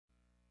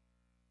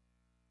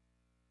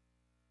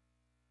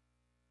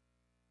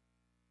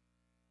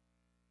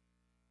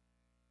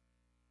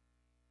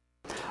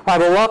All right,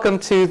 well, welcome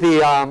to the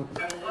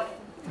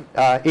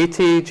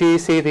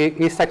ETGC,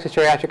 the East Texas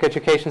Geriatric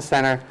Education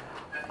Center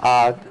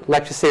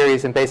lecture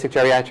series in basic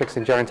geriatrics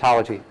and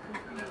gerontology.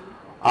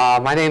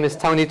 My name is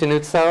Tony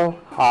Danuzzo.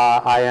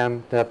 I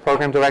am the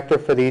program director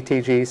for the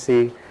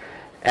ETGC,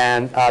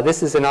 and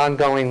this is an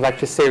ongoing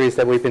lecture series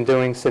that we've been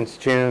doing since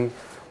June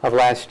of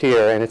last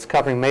year, and it's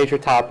covering major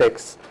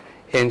topics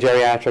in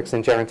geriatrics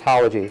and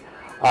gerontology.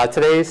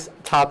 Today's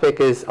topic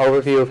is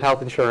overview of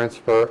health insurance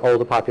for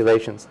older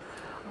populations.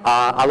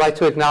 I'd like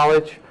to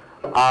acknowledge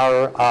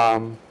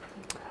our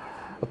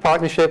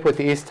partnership with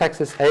the East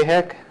Texas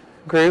AHEC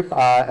group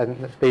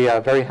and be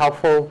very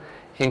helpful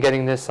in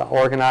getting this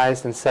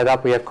organized and set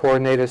up. We have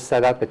coordinators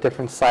set up at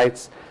different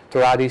sites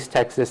throughout East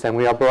Texas, and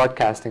we are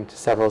broadcasting to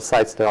several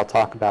sites that I'll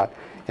talk about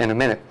in a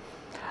minute.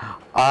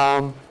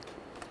 I'd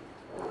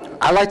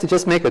like to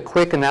just make a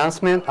quick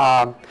announcement.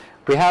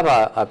 We have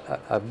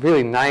a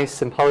really nice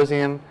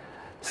symposium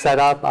set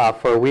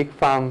up for a week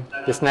from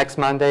this next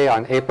Monday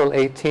on April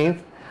 18th.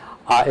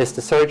 It's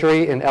the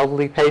surgery in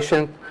elderly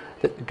patient,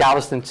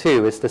 Galveston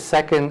 2. It's the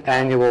second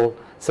annual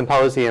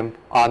symposium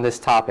on this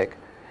topic.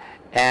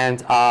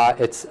 And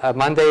it's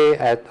Monday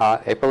at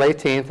April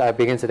 18th. It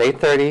begins at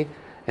 8:30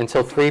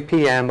 until 3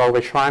 p.m.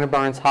 over Shriner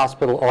Burns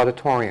Hospital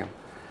Auditorium.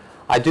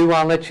 I do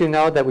want to let you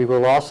know that we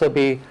will also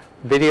be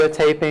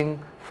videotaping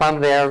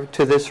from there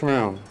to this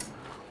room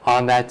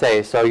on that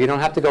day. So you don't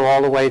have to go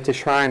all the way to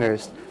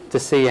Shriners to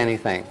see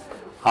anything.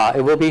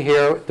 It will be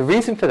here. The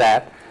reason for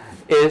that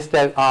is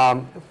that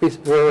we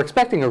were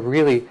expecting a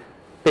really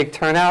big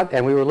turnout,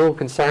 and we were a little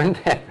concerned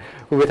that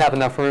we would have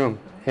enough room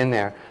in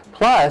there.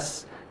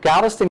 Plus,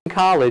 Galveston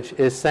College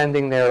is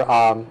sending their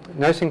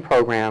nursing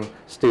program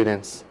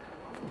students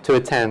to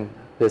attend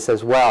this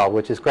as well,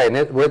 which is great. And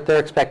they're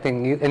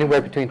expecting anywhere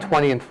between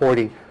 20 and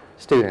 40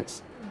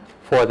 students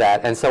for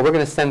that. And so we're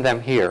going to send them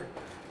here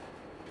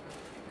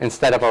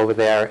instead of over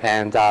there.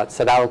 And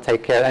so that will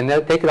take care. And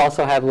they could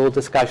also have little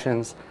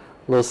discussions,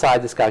 little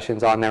side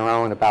discussions on their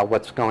own about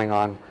what's going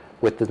on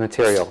with the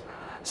material.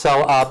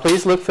 So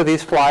please look for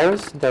these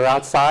flyers. They're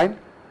outside.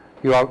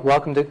 You are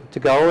welcome to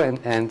go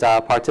and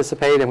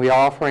participate. And we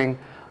are offering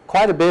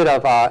quite a bit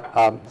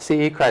of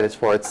CE credits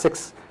for it.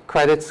 6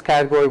 credits,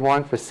 Category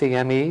 1 for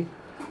CME,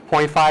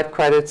 0.5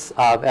 credits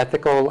of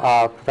ethical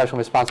professional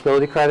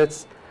responsibility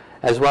credits,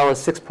 as well as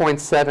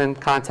 6.7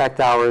 contact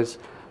hours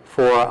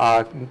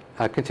for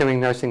continuing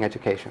nursing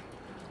education.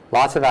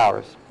 Lots of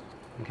hours.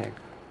 Okay.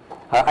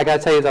 I got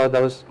to tell you, though,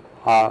 those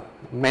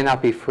may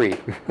not be free.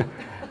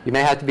 You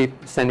may have to be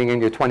sending in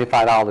your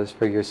 $25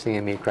 for your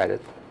CME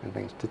credit and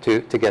things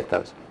to get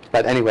those.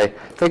 But anyway,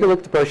 take a look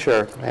at the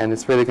brochure, and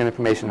it's really good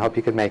information. Hope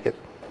you can make it.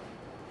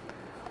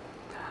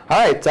 All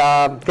right,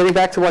 getting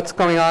back to what's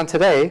going on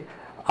today.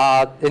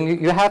 And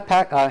you have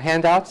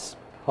handouts.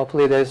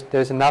 Hopefully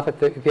there's enough.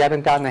 If you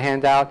haven't gotten a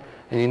handout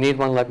and you need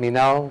one, let me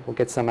know. We'll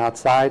get some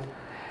outside.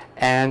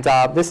 And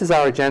this is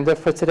our agenda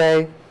for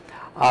today.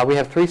 We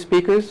have 3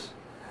 speakers.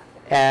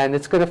 And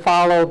it's going to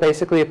follow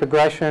basically a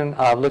progression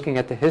of looking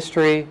at the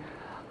history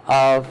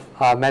of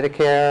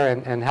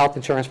Medicare and health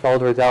insurance for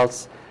older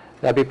adults.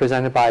 That'll be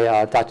presented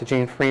by Dr.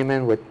 Gene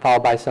Freeman,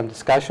 followed by some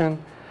discussion.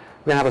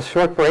 We're going to have a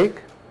short break,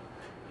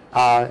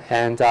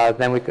 and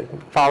then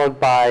followed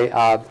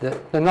by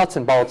the nuts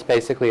and bolts,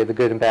 basically, of the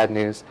good and bad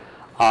news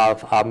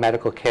of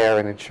medical care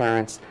and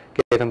insurance,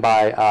 given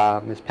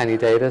by Ms. Penny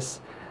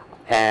Davis,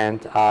 and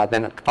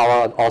then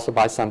followed also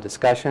by some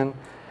discussion.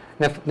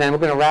 And then we're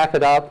going to wrap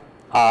it up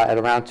at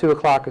around 2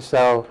 o'clock or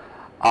so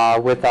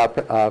with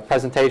a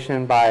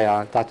presentation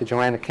by Dr.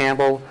 Joanna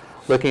Campbell,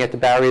 looking at the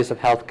barriers of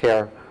health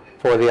care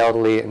for the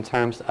elderly in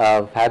terms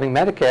of having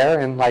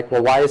Medicare and, like,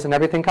 well, why isn't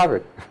everything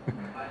covered?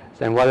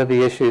 And what are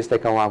the issues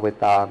that go on with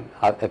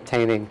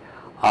obtaining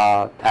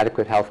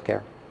adequate health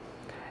care?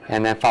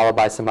 And then followed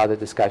by some other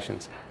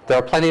discussions. There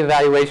are plenty of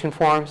evaluation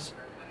forms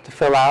to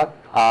fill out.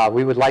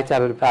 We would like to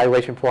have an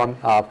evaluation form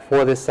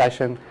for this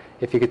session.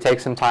 If you could take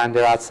some time,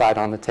 they're outside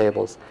on the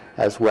tables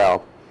as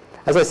well.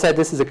 As I said,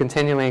 this is a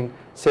continuing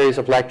series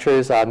of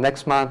lectures.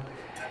 Next month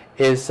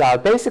is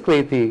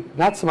basically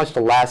not so much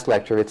the last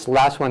lecture, it's the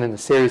last one in the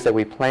series that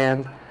we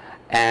planned.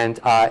 And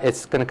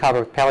it's going to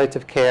cover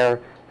palliative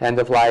care, end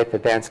of life,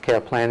 advanced care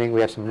planning.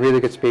 We have some really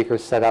good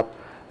speakers set up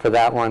for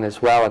that one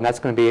as well. And that's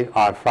going to be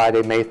on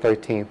Friday, May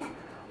 13th.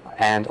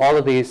 And all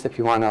of these, if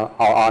you want to,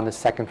 are on the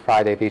second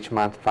Friday of each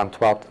month from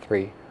 12 to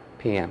 3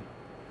 p.m.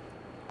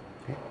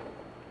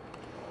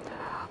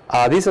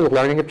 These are the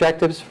learning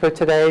objectives for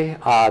today.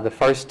 The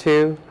first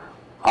 2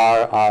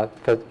 are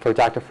for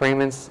Dr.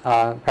 Freeman's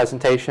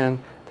presentation.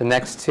 The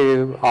next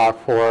 2 are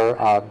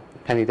for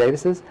Penny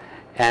Davis's.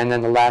 And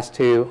then the last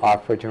 2 are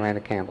for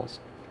Joanna Campbell's.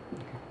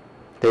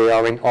 They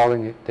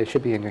are they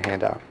should be in your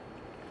handout.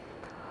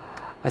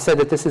 I said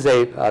that this is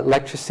a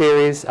lecture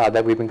series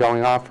that we've been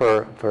going on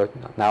for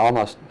now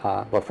almost,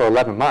 for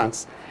 11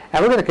 months.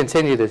 And we're going to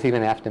continue this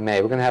even after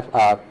May. We're going to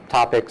have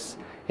topics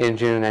in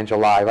June and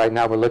July. Right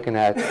now we're looking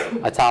at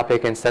a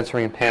topic in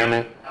sensory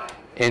impairment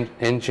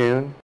in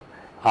June,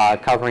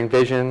 covering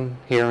vision,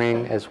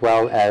 hearing, as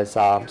well as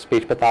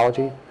speech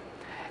pathology.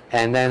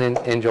 And then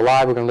in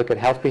July, we're going to look at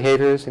health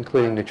behaviors,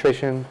 including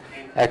nutrition,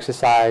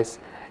 exercise,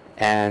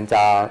 and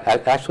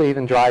actually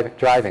even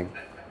driving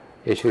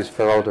issues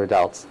for older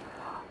adults.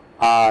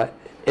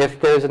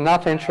 If there's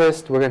enough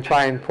interest, we're going to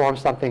try and form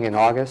something in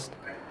August.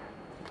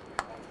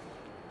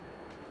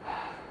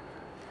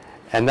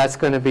 And that's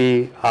going to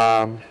be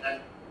on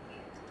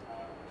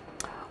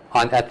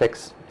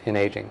ethics in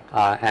aging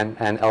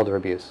and elder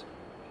abuse.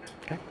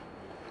 Okay.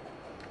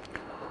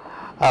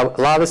 A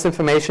lot of this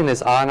information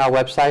is on our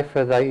website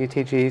for the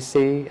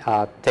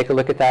ETGC. Take a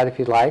look at that if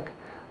you'd like.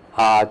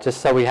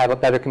 Just so we have a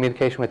better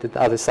communication with the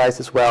other sites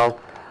as well,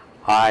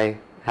 I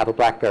have a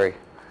BlackBerry,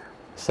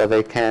 so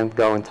they can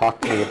go and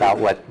talk to me about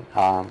what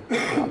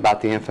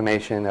about the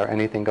information or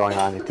anything going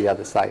on at the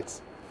other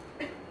sites.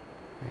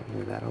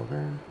 Move that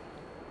over.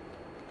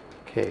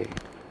 Okay.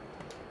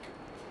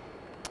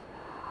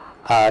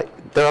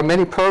 There are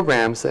many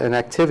programs and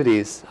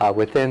activities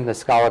within the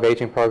Scholar of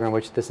Aging program,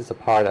 which this is a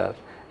part of.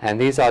 And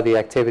these are the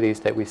activities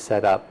that we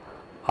set up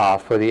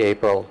for the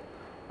April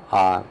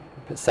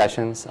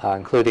sessions,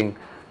 including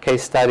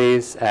case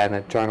studies and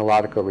a journal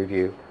article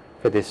review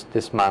for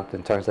this month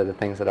in terms of the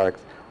things that are.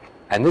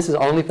 And this is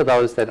only for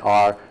those that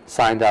are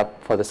signed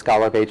up for the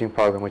Scholar of Aging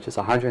program, which is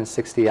a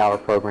 160-hour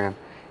program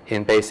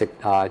in basic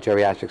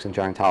geriatrics and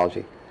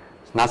gerontology.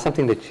 It's not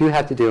something that you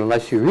have to do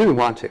unless you really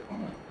want to.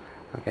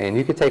 Okay, and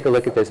you can take a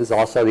look at this. It's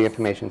also the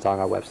information's on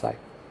our website.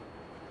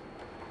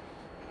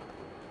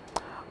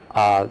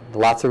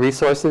 Lots of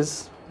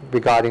resources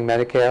regarding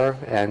Medicare,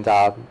 and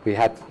we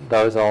have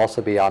those will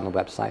also be on the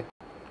website.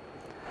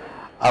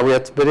 We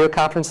have video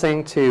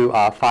conferencing to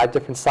 5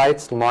 different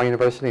sites: Lamar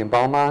University in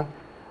Beaumont,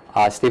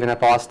 Stephen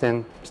F.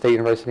 Austin State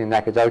University in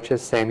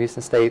Nacogdoches, Sam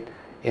Houston State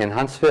in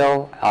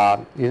Huntsville,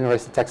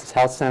 University of Texas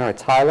Health Center at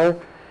Tyler,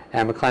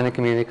 and McLennan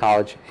Community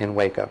College in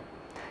Waco.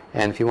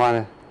 And if you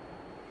want to,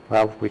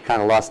 well, we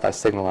kind of lost our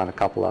signal on a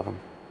couple of them,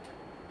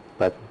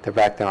 but they're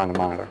back there on the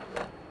monitor.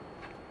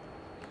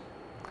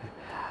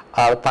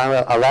 Finally,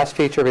 our last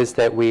feature is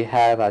that we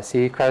have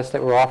CE credits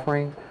that we're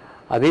offering.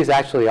 These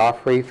actually are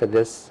free for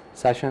this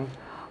session.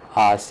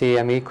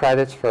 CME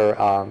credits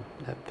for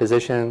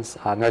physicians,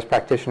 nurse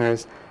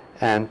practitioners,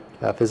 and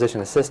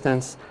physician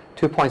assistants.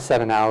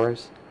 2.7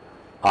 hours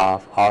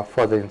are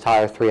for the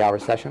entire 3-hour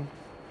session.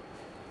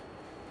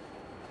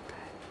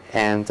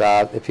 And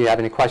if you have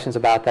any questions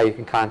about that, you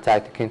can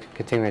contact the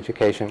Continuing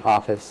Education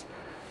Office.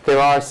 There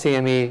are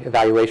CME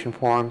evaluation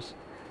forms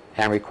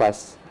and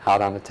requests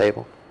out on the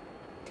table.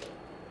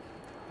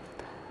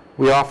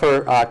 We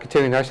offer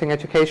continuing nursing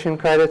education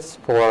credits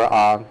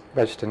for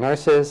registered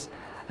nurses.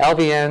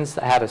 LVNs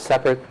have a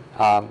separate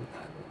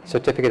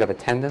certificate of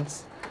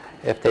attendance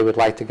if they would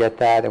like to get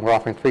that, and we're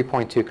offering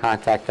 3.2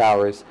 contact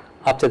hours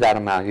up to that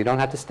amount. You don't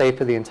have to stay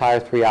for the entire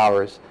 3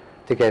 hours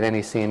to get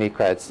any CME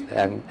credits,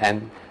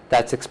 and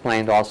that's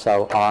explained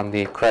also on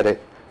the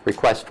credit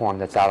request form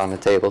that's out on the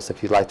tables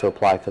if you'd like to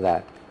apply for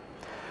that.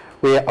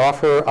 We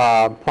offer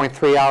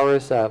 0.3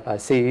 hours of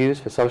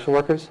CEUs for social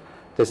workers.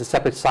 There's a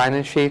separate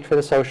sign-in sheet for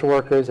the social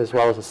workers as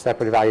well as a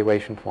separate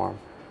evaluation form.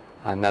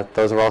 And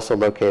those are also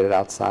located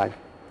outside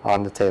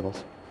on the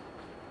tables.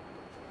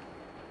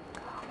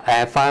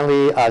 And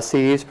finally,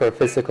 CEs for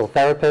physical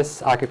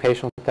therapists,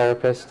 occupational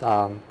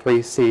therapists,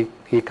 3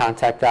 CE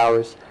contact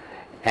hours,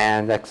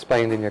 and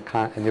explained in your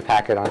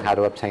packet on how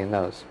to obtain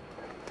those.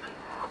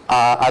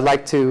 I'd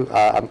like to,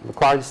 I'm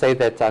required to say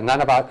that none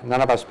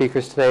of our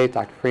speakers today,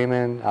 Dr.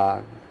 Freeman,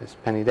 Ms.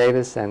 Penny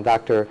Davis, and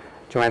Dr.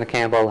 Joanna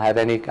Campbell, have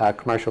any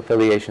commercial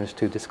affiliations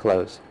to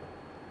disclose.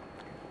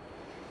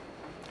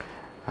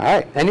 All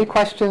right, any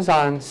questions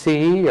on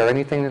CE or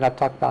anything that I've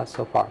talked about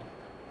so far?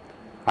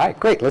 All right,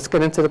 great, let's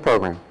get into the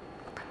program.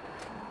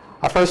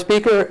 Our first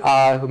speaker,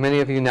 who many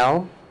of you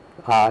know,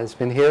 has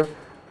been here for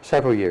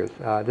several years.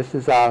 This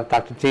is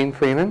Dr. Jean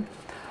Freeman.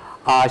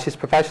 She's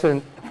professor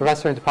in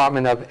the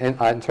Department of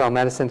Internal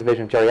Medicine,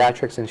 Division of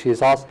Geriatrics, and she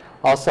is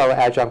also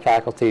adjunct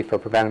faculty for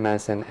preventive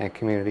medicine and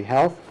community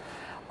health.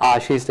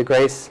 She's the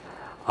Grace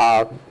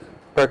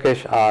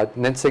Burkish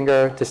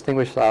Nitzinger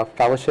Distinguished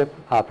Fellowship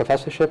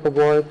Professorship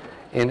Award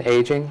in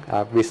Aging.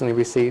 Recently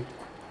received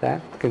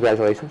that.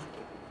 Congratulations.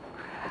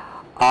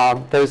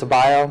 There's a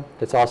bio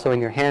that's also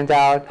in your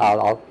handout.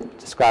 I'll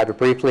describe it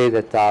briefly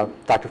that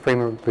Dr.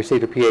 Freeman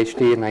received a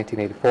PhD in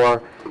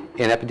 1984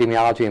 in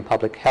epidemiology and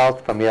public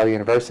health from Yale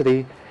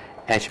University,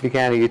 and she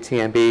began at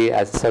UTMB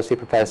as associate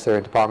professor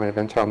in Department of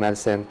Internal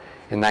Medicine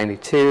in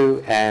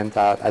 '92, and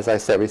as I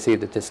said,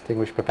 received the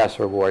Distinguished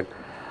Professor Award.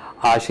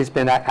 She's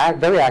been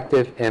very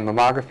active in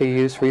mammography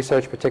use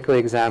research,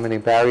 particularly examining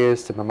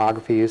barriers to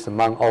mammography use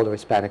among older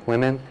Hispanic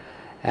women,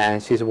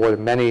 and she's awarded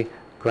many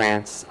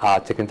grants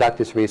to conduct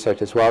this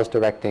research, as well as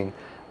directing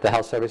the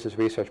Health Services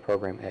Research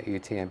Program at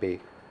UTMB.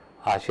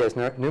 She has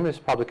numerous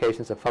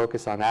publications that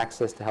focus on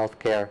access to health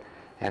care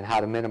and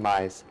how to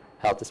minimize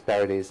health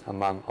disparities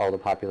among older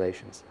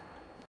populations.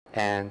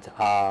 And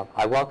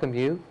I welcome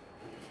you.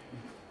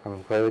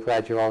 I'm really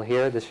glad you're all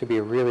here. This should be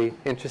a really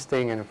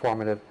interesting and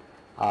informative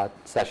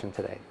session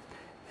today.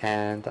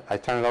 And I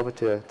turn it over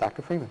to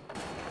Dr. Freeman.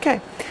 Okay.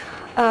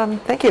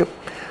 Thank you.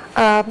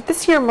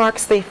 This year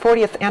marks the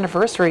 40th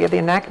anniversary of the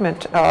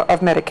enactment of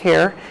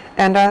Medicare,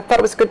 and I thought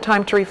it was a good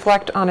time to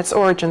reflect on its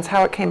origins,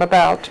 how it came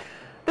about.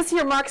 This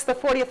year marks the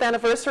 40th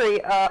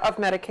anniversary of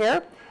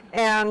Medicare,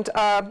 and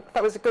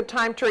that was a good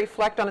time to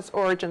reflect on its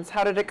origins.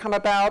 How did it come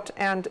about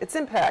and its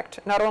impact,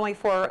 not only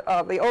for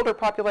the older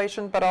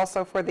population, but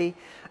also for the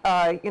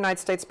United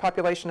States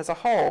population as a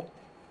whole.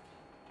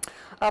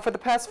 For the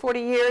past 40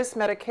 years,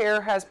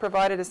 Medicare has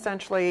provided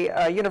essentially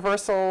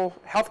universal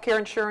health care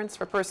insurance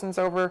for persons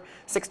over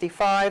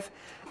 65,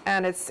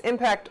 and its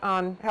impact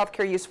on health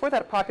care use for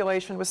that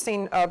population was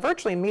seen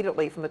virtually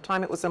immediately from the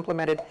time it was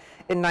implemented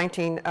in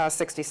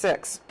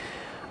 1966.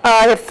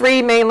 I have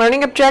three main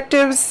learning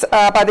objectives.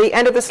 By the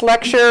end of this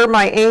lecture,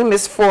 my aim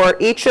is for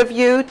each of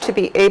you to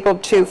be able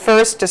to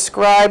first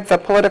describe the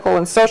political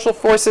and social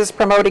forces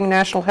promoting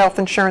national health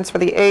insurance for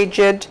the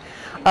aged,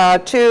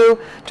 two,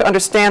 to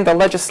understand the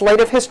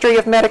legislative history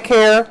of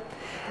Medicare,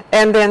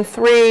 and then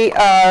three,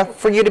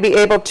 for you to be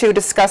able to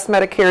discuss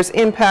Medicare's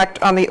impact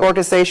on the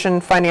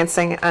organization,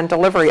 financing, and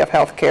delivery of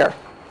health care.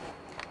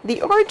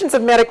 The origins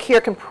of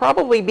Medicare can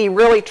probably be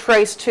really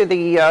traced to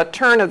the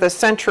turn of the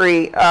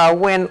century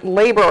when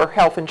labor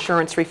health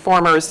insurance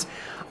reformers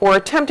were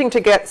attempting to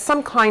get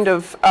some kind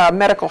of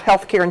medical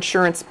health care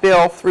insurance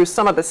bill through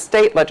some of the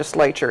state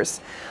legislatures,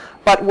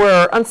 but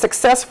were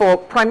unsuccessful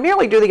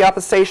primarily due to the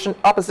opposition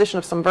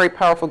of some very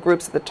powerful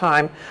groups at the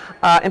time,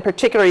 in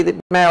particular the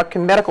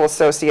American Medical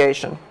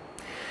Association.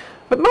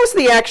 But most of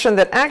the action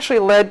that actually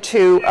led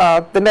to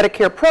the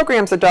Medicare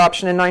program's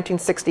adoption in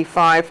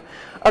 1965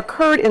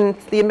 occurred in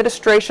the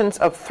administrations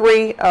of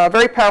three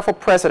very powerful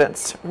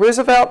presidents: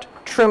 Roosevelt,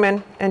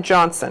 Truman, and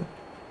Johnson.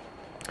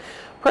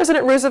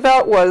 President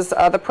Roosevelt was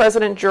the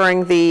president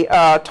during the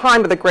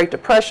time of the Great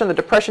Depression, the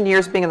Depression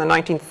years being in the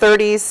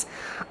 1930s,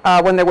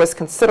 when there was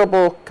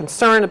considerable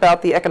concern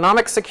about the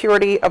economic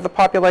security of the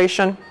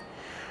population.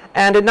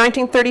 And in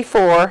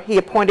 1934, he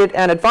appointed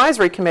an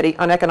advisory committee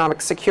on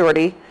economic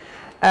security,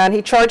 and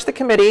he charged the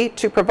committee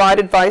to provide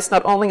advice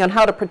not only on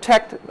how to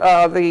protect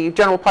the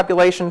general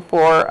population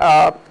for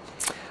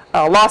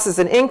losses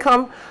in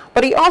income,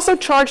 but he also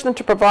charged them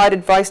to provide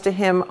advice to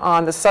him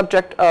on the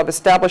subject of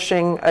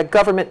establishing a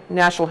government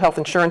national health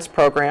insurance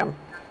program.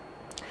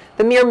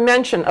 The mere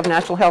mention of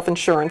national health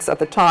insurance at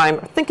the time,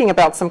 thinking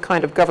about some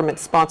kind of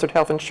government-sponsored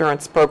health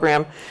insurance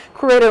program,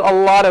 created a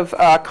lot of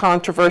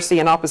controversy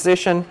and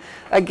opposition,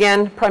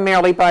 again,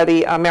 primarily by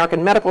the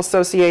American Medical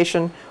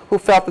Association, who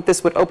felt that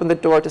this would open the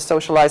door to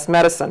socialized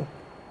medicine.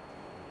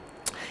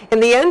 By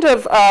the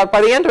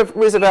end of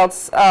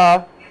Roosevelt's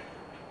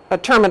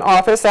term in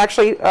office,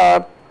 actually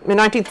in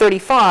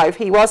 1935,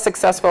 he was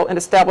successful in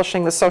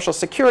establishing the Social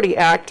Security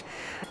Act,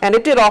 and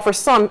it did offer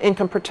some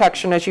income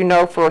protection, as you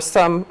know, for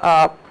some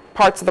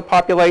parts of the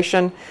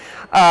population.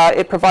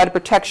 It provided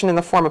protection in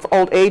the form of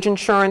old age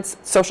insurance,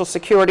 Social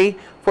Security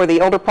for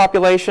the older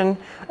population.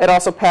 It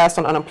also passed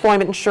on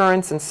unemployment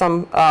insurance and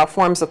some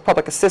forms of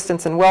public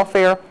assistance and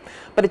welfare,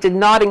 but it did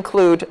not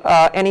include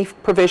any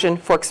provision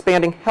for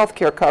expanding health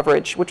care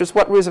coverage, which is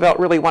what Roosevelt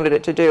really wanted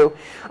it to do,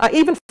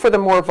 even for the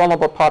more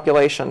vulnerable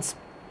populations.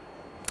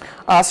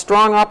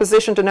 Strong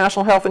opposition to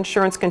national health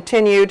insurance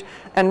continued,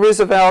 and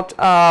Roosevelt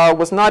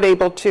was not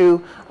able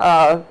to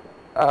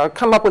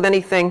come up with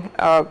anything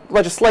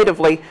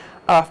legislatively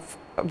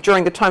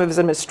during the time of his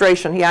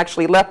administration. He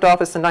actually left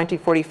office in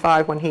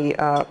 1945 when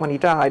he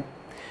died.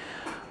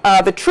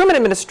 The Truman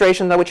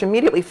administration, though, which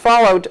immediately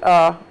followed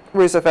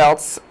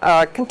Roosevelt's,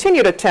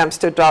 continued attempts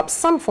to adopt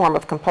some form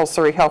of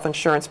compulsory health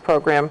insurance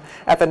program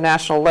at the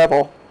national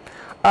level.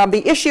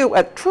 The issue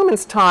at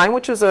Truman's time,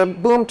 which was a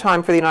boom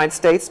time for the United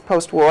States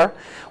post-war,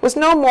 was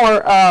no more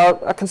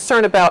a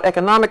concern about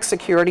economic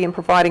security and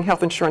providing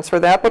health insurance for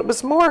that, but it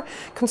was more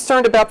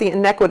concerned about the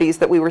inequities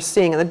that we were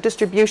seeing in the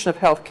distribution of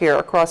health care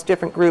across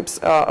different groups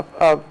of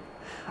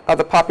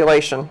the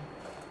population.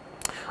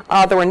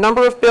 There were a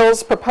number of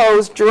bills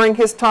proposed during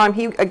his time.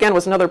 He, again,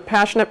 was another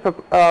passionate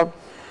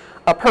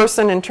a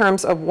person in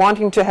terms of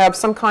wanting to have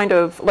some kind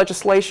of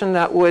legislation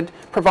that would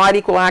provide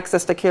equal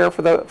access to care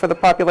for the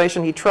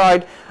population. He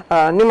tried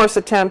numerous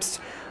attempts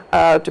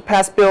to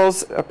pass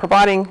bills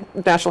providing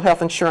national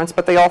health insurance,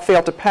 but they all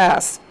failed to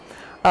pass.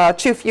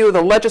 Too few of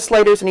the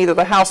legislators in either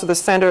the House or the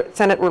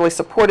Senate really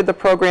supported the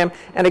program,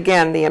 and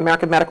again, the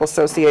American Medical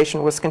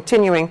Association was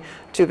continuing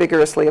to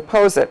vigorously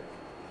oppose it.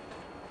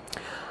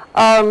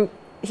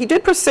 He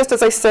did persist,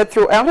 as I said,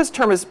 throughout his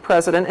term as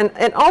president,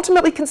 and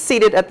ultimately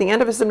conceded at the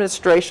end of his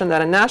administration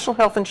that a national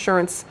health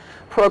insurance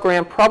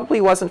program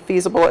probably wasn't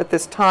feasible at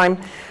this time,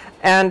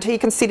 and he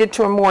conceded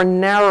to a more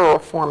narrow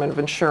form of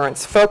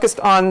insurance, focused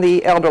on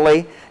the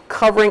elderly,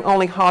 covering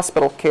only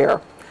hospital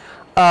care.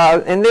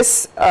 And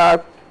this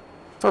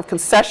sort of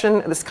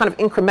concession, this kind of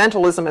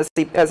incrementalism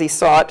as he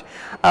saw it,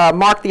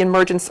 marked the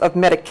emergence of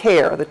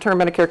Medicare. The term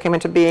Medicare came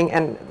into being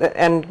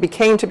and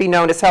became to be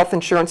known as health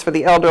insurance for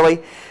the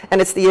elderly,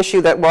 and it's the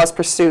issue that was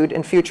pursued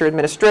in future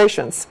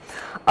administrations.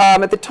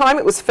 At the time,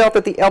 it was felt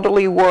that the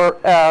elderly were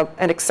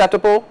an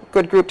acceptable,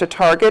 good group to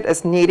target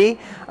as needy.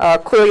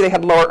 Clearly, they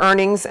had lower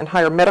earnings and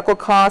higher medical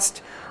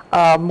costs.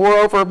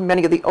 Moreover,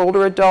 many of the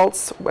older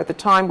adults at the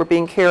time were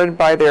being cared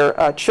by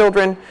their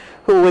children,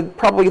 who would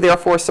probably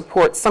therefore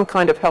support some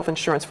kind of health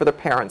insurance for their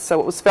parents. So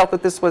it was felt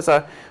that this was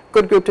a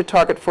good group to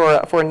target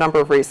for a number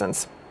of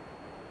reasons.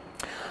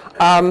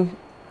 A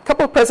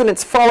couple of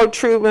presidents followed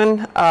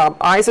Truman.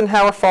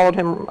 Eisenhower followed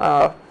him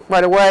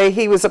right away.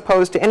 He was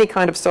opposed to any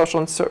kind of social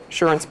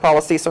insurance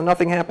policy, so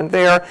nothing happened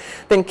there.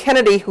 Then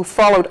Kennedy, who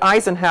followed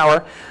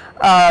Eisenhower,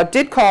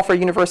 did call for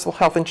universal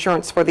health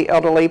insurance for the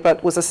elderly,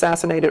 but was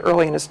assassinated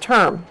early in his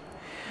term.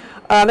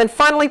 Then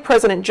finally,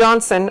 President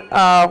Johnson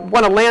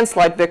won a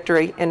landslide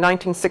victory in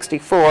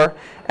 1964,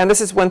 and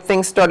this is when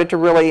things started to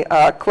really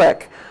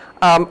click.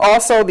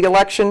 Also, the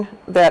election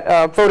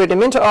that voted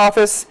him into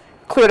office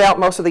cleared out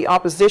most of the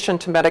opposition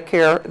to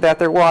Medicare that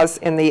there was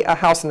in the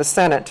House and the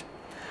Senate.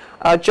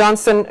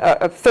 Johnson,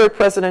 a third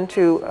president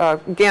who,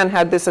 again,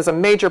 had this as a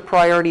major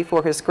priority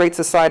for his Great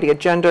Society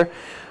agenda,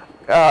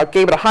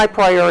 gave it a high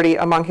priority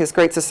among his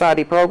Great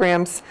Society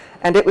programs,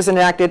 and it was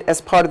enacted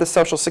as part of the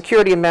Social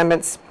Security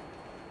amendments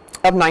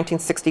of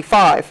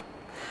 1965.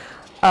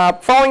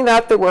 Following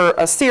that, there were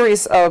a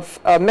series of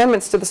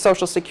amendments to the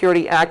Social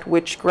Security Act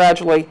which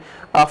gradually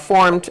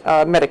formed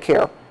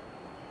Medicare.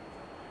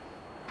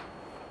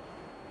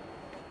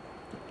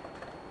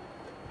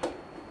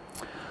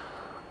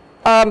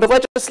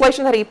 The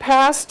legislation that he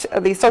passed,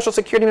 the Social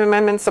Security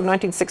Amendments of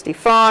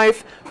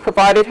 1965,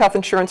 provided health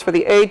insurance for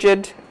the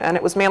aged, and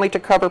it was mainly to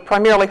cover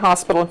primarily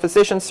hospital and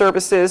physician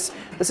services.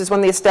 This is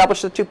when they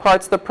established the two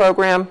parts of the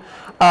program.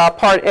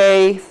 Part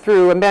A,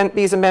 through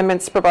these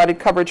amendments, provided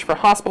coverage for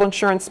hospital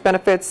insurance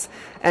benefits,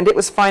 and it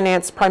was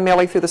financed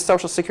primarily through the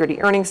Social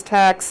Security earnings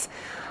tax.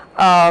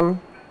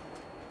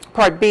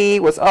 Part B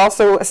was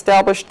also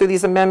established through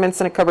these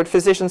amendments, and it covered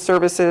physician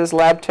services,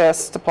 lab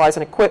tests, supplies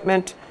and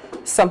equipment,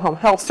 some home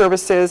health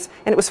services,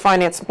 and it was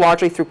financed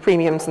largely through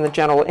premiums and the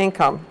general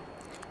income.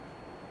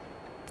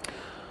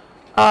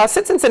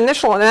 Since its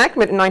initial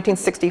enactment in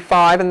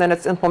 1965 and then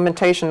its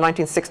implementation in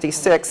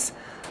 1966,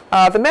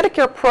 the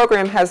Medicare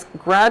program has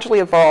gradually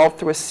evolved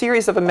through a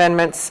series of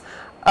amendments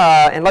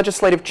and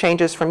legislative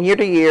changes from year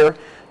to year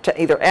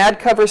to either add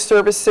coverage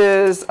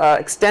services,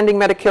 extending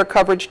Medicare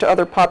coverage to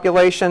other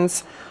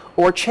populations,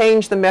 or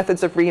change the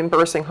methods of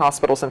reimbursing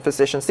hospitals and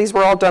physicians. These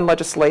were all done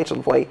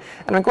legislatively.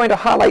 And I'm going to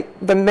highlight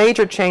the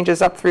major changes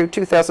up through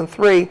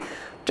 2003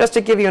 just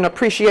to give you an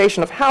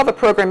appreciation of how the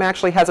program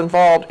actually has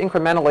evolved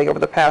incrementally over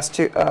the past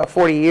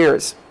 40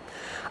 years.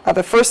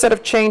 The first set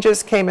of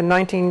changes came in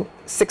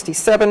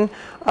 1967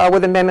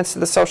 with amendments to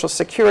the Social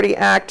Security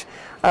Act.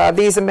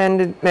 These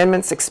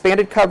amendments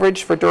expanded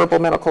coverage for durable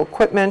medical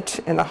equipment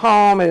in the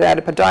home, it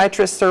added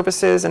podiatrist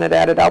services, and it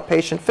added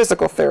outpatient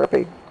physical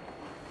therapy.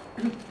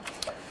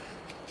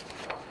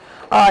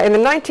 In the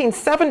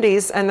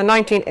 1970s and the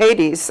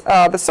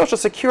 1980s, the Social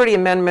Security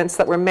amendments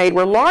that were made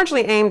were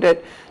largely aimed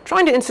at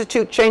trying to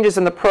institute changes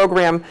in the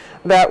program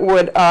that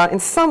would in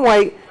some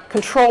way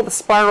control the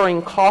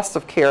spiraling costs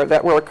of care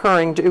that were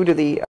occurring due to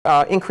the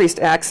increased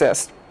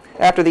access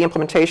after the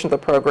implementation of the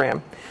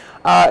program.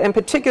 In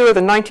particular,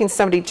 the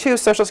 1972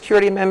 Social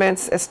Security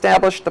amendments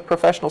established the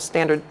Professional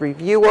Standard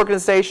Review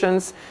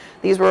Organizations.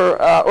 These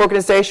were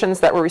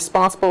organizations that were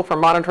responsible for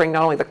monitoring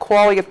not only the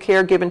quality of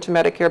care given to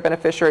Medicare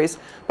beneficiaries,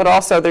 but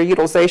also their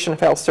utilization of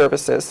health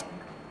services.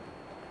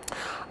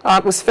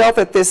 It was felt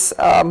that this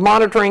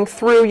monitoring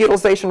through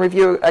utilization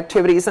review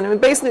activities,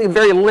 and basically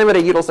very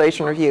limited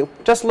utilization review,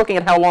 just looking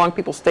at how long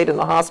people stayed in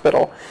the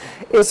hospital,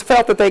 it was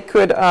felt that they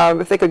could,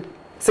 if they could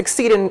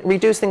succeed in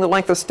reducing the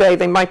length of stay,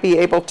 they might be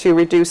able to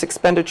reduce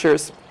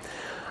expenditures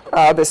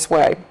this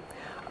way.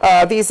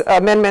 These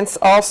amendments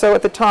also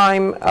at the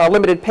time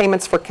limited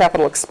payments for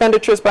capital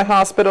expenditures by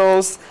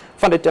hospitals,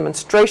 funded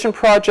demonstration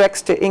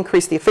projects to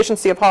increase the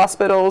efficiency of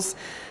hospitals.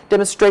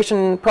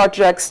 Demonstration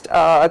projects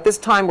at this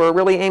time were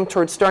really aimed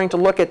towards starting to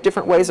look at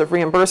different ways of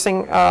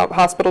reimbursing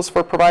hospitals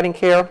for providing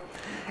care.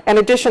 In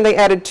addition, they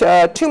added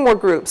two more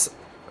groups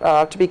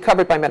to be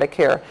covered by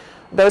Medicare,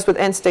 those with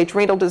end-stage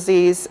renal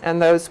disease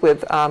and those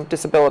with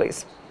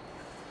disabilities.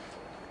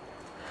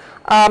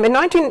 In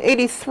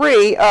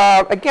 1983,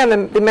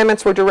 again, the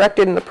amendments were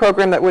directed in the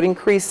program that would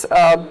increase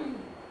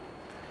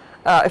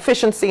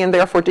efficiency and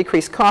therefore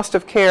decrease cost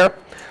of care.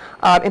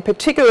 In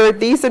particular,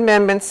 these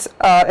amendments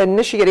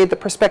initiated the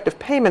prospective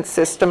payment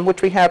system,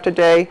 which we have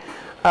today,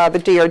 the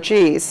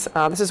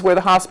DRGs. This is where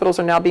the hospitals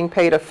are now being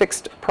paid a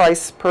fixed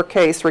price per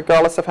case,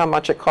 regardless of how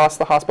much it costs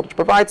the hospital to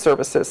provide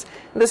services.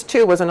 And this,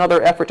 too, was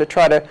another effort to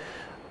try to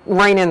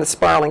rein in the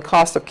spiraling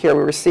cost of care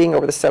we were seeing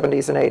over the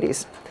 70s and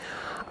 80s.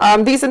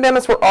 These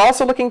amendments were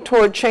also looking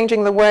toward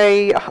changing the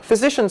way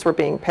physicians were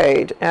being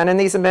paid. And in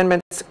these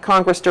amendments,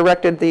 Congress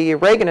directed the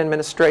Reagan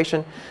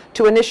administration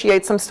to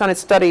initiate some kind of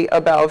study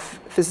about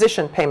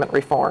physician payment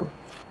reform.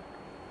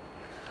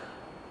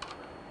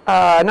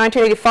 In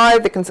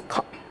 1985,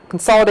 the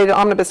Consolidated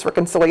Omnibus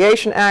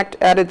Reconciliation Act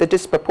added the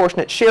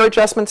disproportionate share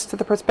adjustments to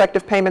the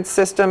prospective payment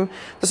system.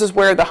 This is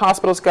where the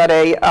hospitals got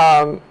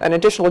an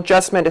additional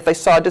adjustment if they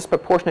saw a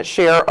disproportionate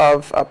share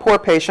of poor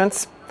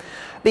patients.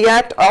 The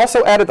Act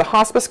also added the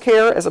hospice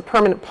care as a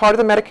permanent part of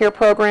the Medicare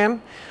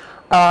program.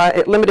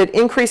 It limited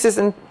increases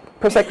in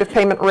prospective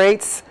payment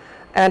rates,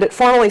 and it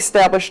formally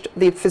established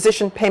the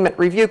Physician Payment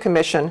Review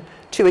Commission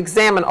to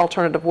examine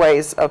alternative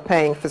ways of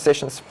paying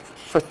physicians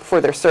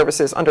for their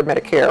services under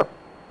Medicare.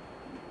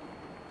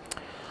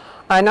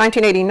 In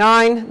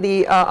 1989,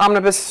 the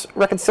Omnibus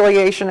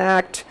Reconciliation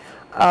Act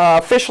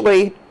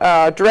officially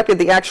directed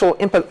the actual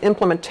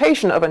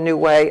implementation of a new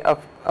way of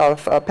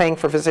paying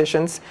for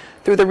physicians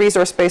through the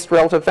resource-based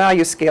relative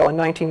value scale in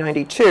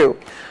 1992.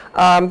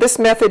 This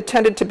method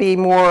tended to be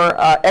more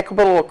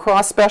equitable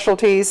across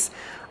specialties.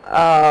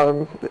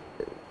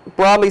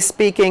 Broadly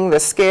speaking, the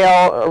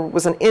scale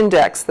was an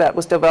index that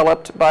was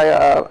developed by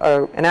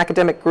an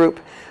academic group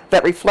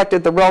that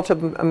reflected the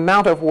relative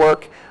amount of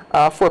work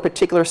for a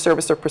particular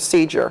service or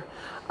procedure.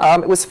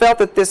 It was felt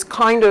that this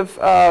kind of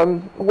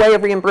way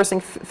of reimbursing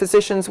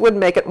physicians would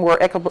make it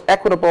more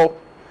equitable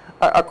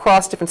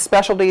across different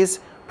specialties.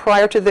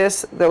 Prior to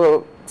this,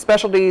 the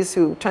specialties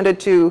who tended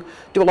to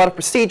do a lot of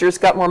procedures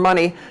got more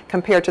money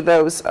compared to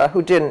those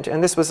who didn't.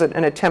 And this was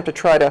an attempt to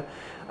try to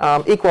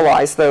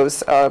equalize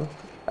those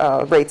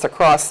rates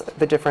across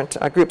the different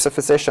groups of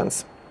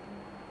physicians.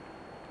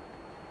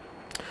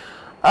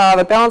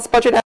 The Balanced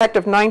Budget Act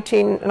of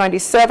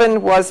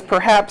 1997 was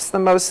perhaps the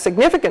most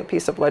significant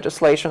piece of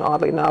legislation,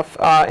 oddly enough,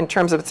 in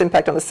terms of its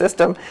impact on the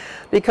system,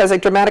 because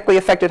it dramatically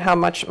affected how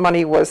much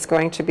money was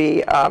going to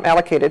be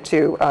allocated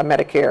to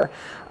Medicare.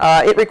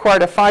 It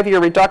required a 5-year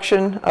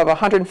reduction of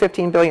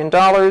 $115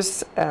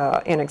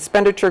 billion in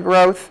expenditure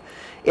growth.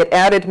 It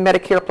added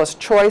Medicare plus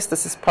choice,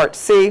 this is Part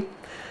C,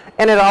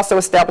 and it also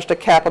established a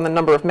cap on the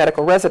number of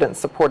medical residents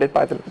supported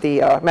by the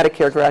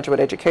Medicare graduate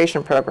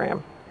education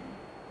program.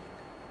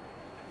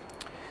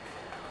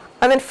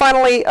 And then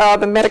finally,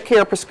 the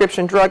Medicare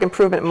Prescription Drug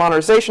Improvement and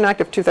Modernization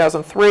Act of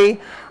 2003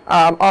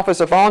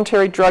 offers a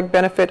voluntary drug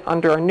benefit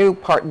under a new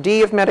Part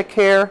D of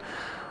Medicare.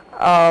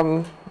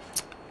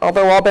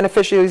 Although all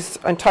beneficiaries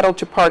entitled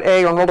to Part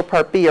A or enrolled to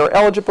Part B are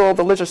eligible,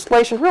 the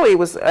legislation really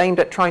was aimed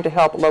at trying to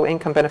help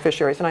low-income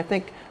beneficiaries. And I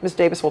think Ms.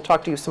 Davis will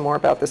talk to you some more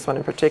about this one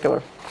in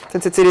particular,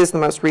 since it is the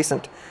most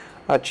recent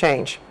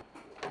change.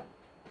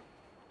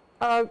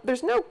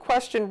 There's no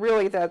question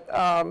really that,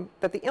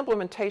 that the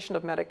implementation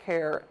of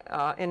Medicare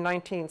in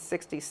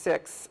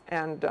 1966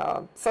 and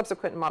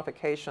subsequent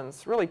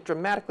modifications really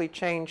dramatically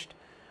changed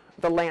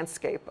the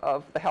landscape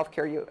of the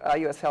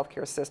U.S.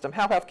 healthcare system,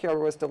 how healthcare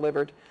was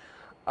delivered,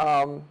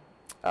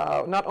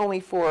 not only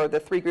for the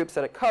 3 groups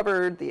that it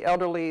covered, the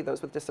elderly,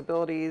 those with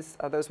disabilities,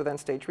 those with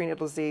end-stage renal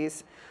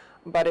disease,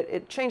 but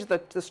it changed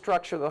the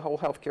structure of the whole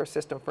healthcare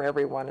system for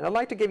everyone. And I'd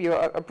like to give you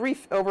a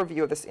brief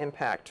overview of this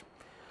impact.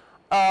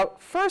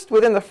 First,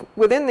 within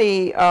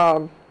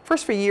the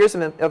first few years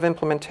of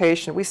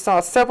implementation, we saw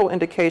several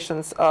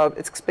indications of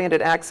its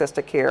expanded access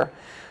to care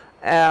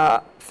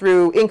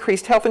through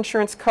increased health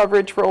insurance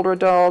coverage for older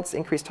adults,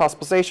 increased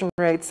hospitalization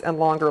rates, and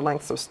longer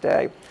lengths of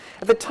stay.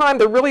 At the time,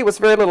 there really was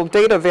very little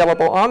data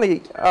available on the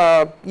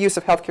use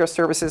of healthcare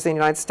services in the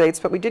United States,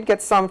 but we did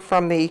get some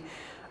from the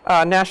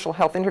National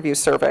Health Interview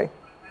Survey.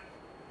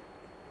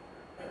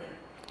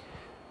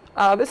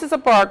 This is a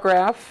bar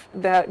graph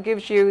that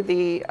gives you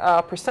the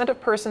percent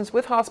of persons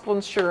with hospital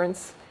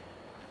insurance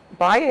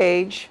by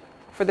age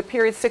for the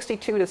period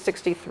 62 to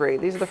 63.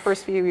 These are the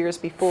first few years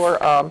before,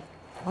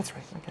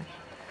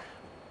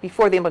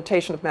 before the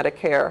implementation of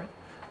Medicare.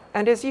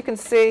 And as you can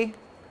see,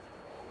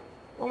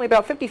 only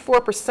about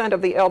 54%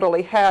 of the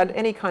elderly had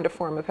any kind of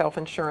form of health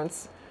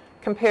insurance,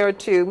 compared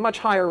to much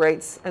higher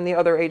rates in the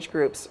other age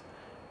groups,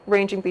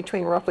 ranging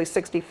between roughly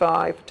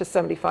 65 to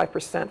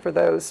 75% for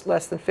those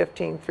less than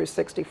 15 through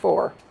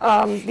 64.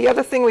 The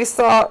other thing we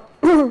saw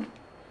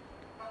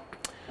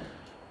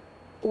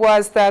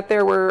was that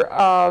there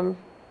were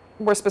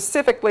more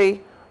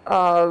specifically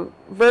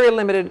very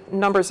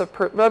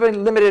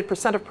limited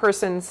percent of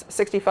persons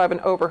 65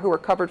 and over who were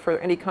covered for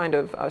any kind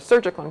of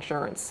surgical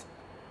insurance.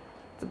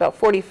 It's about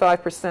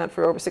 45%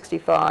 for over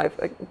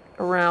 65,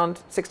 around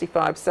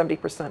 65,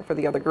 70% for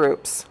the other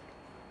groups.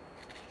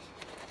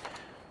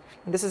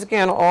 And this is,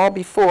 again, all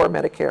before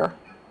Medicare.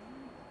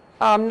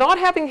 Not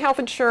having health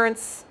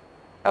insurance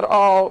at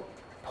all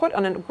put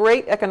on a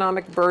great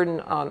economic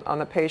burden on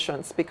the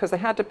patients because they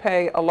had to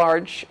pay a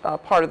large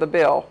part of the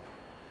bill.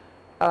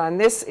 And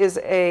this is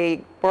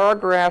a bar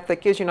graph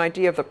that gives you an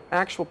idea of the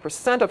actual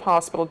percent of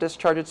hospital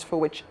discharges for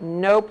which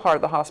no part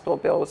of the hospital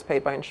bill was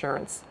paid by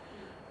insurance.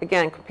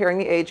 Again, comparing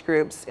the age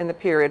groups in the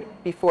period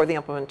before the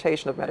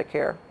implementation of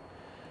Medicare.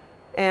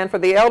 And for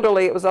the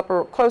elderly, it was up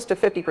close to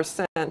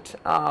 50%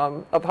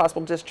 of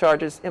hospital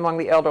discharges among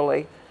the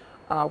elderly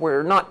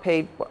were not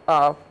paid,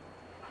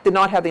 did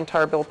not have the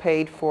entire bill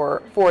paid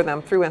for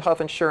them through health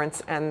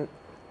insurance, and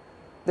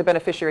the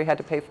beneficiary had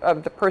to pay,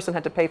 the person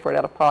had to pay for it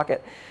out of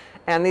pocket.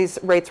 And these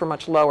rates were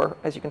much lower,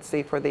 as you can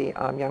see, for the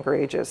younger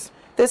ages.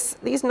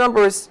 These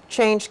numbers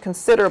changed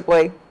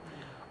considerably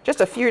just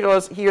a few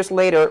years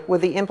later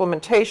with the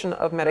implementation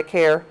of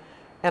Medicare.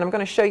 And I'm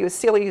going to show you a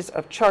series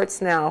of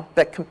charts now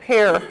that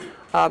compare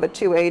the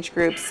 2 age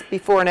groups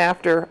before and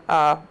after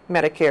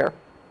Medicare.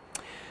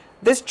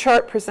 This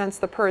chart presents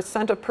the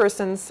percent of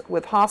persons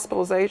with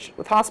hospital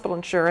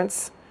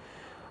insurance.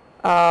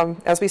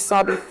 As we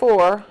saw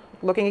before,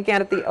 looking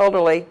again at the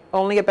elderly,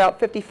 only about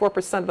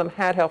 54% of them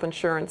had health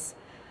insurance,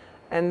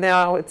 and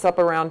now it's up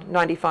around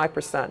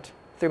 95%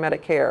 through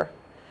Medicare.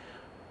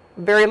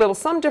 Very little,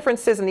 some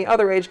differences in the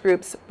other age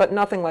groups, but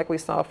nothing like we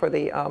saw for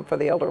the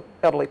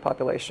elderly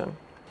population.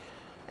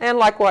 And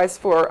likewise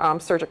for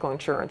surgical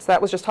insurance. That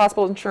was just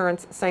hospital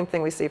insurance, same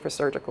thing we see for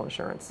surgical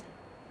insurance.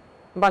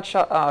 Much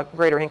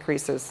greater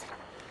increases,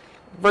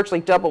 virtually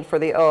doubled for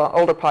the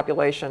older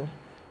population,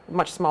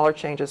 much smaller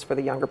changes for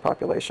the younger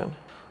population.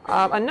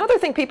 Another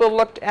thing people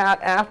looked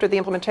at after the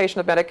implementation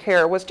of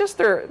Medicare was just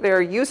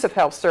their use of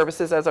health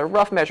services as a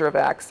rough measure of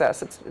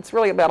access. It's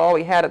really about all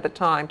we had at the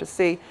time to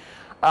see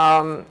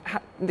the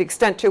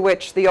extent to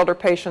which the older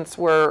patients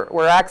were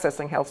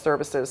accessing health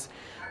services.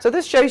 So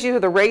this shows you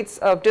the rates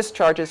of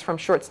discharges from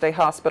short-stay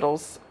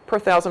hospitals per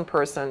 1,000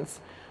 persons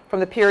from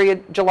the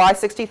period July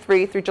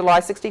 63 through July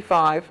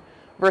 65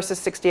 versus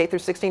 68 through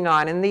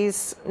 69. And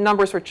these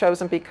numbers were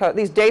chosen because,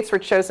 these dates were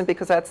chosen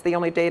because that's the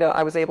only data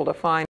I was able to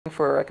find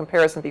for a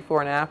comparison before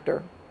and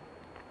after.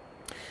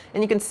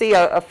 And you can see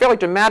a fairly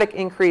dramatic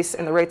increase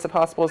in the rates of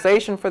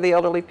hospitalization for the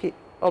elderly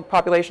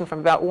population from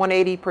about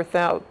 180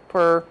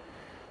 per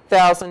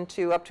thousand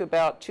to up to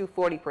about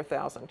 240 per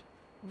thousand.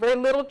 Very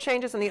little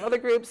changes in the other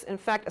groups. In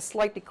fact, a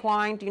slight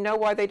decline. Do you know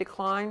why they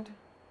declined?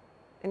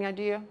 Any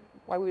idea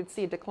why we would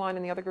see a decline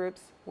in the other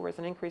groups, whereas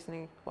an increase in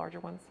the larger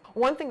ones?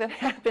 One thing that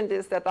happened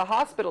is that the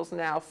hospitals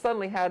now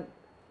suddenly had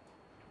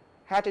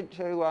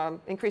to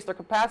increase their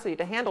capacity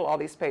to handle all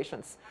these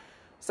patients.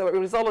 So it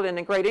resulted in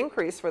a great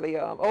increase for the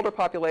older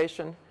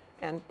population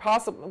and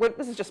possibly, well,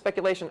 this is just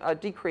speculation, a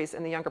decrease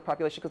in the younger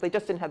population because they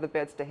just didn't have the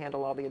beds to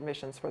handle all the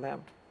admissions for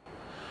them.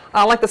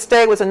 Length of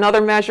stay was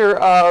another measure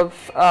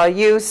of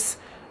use.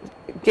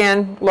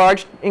 Again,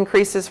 large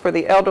increases for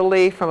the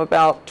elderly from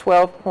about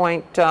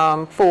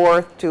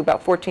 12.4 to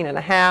about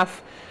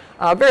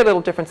 14.5. Very little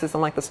differences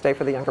in length of stay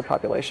for the younger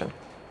population.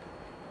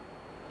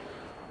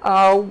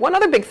 One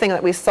other big thing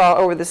that we saw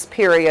over this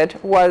period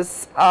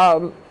was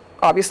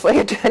obviously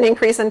an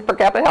increase in per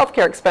capita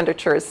healthcare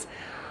expenditures.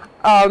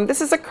 This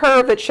is a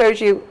curve that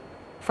shows you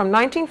from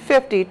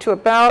 1950 to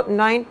about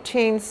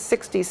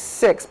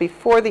 1966,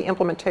 before the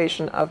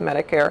implementation of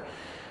Medicare,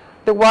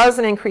 there was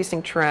an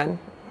increasing trend.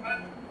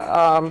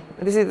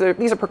 These are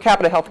per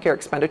capita healthcare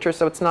expenditures,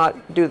 so it's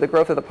not due to the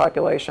growth of the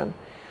population.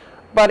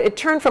 But it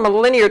turned from a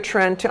linear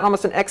trend to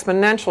almost an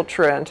exponential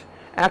trend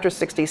after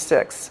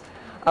 66.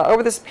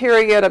 Over this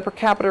period, per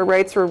capita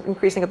rates were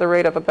increasing at the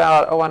rate of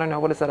about, oh, I don't know,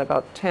 what is that,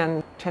 about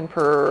 10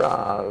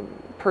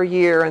 per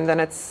year, and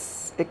then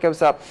it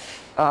goes up,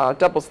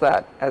 doubles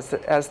that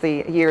as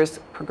the years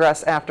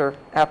progress after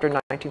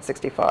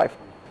 1965.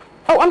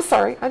 Oh, I'm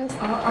sorry. I didn't.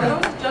 Are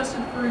those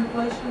adjusted for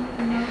inflation?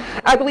 You know?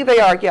 I believe they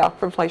are, yeah,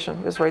 for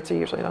inflation. Those rates are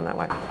usually done that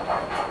way.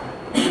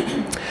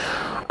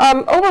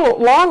 Over the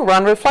long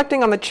run,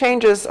 reflecting on the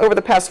changes over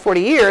the past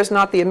 40 years,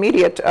 not the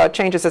immediate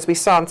changes as we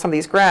saw in some of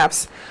these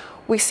graphs,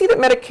 we see that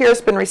Medicare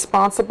has been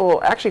responsible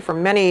actually for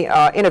many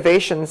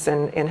innovations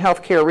in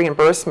healthcare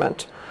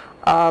reimbursement.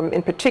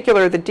 In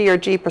particular, the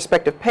DRG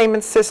prospective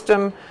payment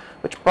system,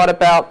 which brought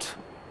about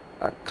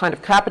a kind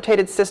of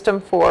capitated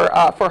system for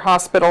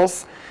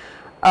hospitals,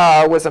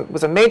 was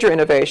a major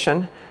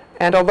innovation.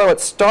 And although it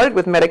started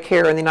with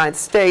Medicare in the United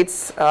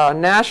States,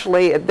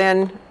 nationally it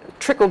then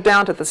trickled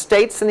down to the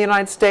states in the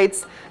United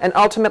States and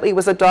ultimately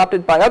was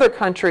adopted by other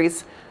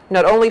countries,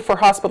 not only for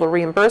hospital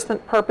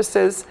reimbursement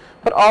purposes,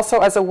 but also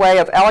as a way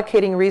of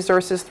allocating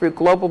resources through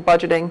global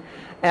budgeting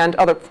and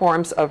other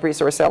forms of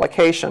resource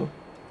allocation.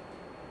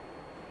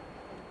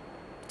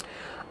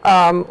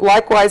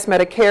 Likewise,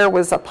 Medicare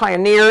was a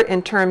pioneer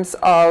in terms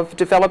of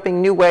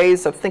developing new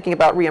ways of thinking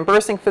about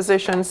reimbursing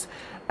physicians.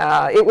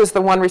 It was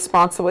the one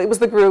responsible, it was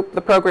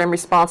the program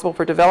responsible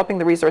for developing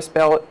the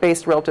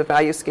resource-based relative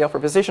value scale for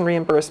physician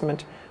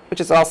reimbursement,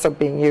 which is also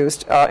being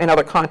used in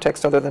other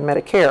contexts other than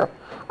Medicare.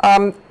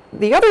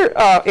 The other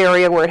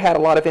area where it had a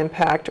lot of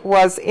impact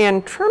was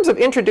in terms of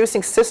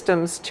introducing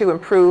systems to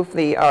improve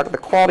the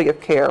quality of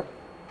care.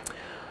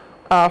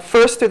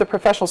 First, through the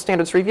professional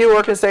standards review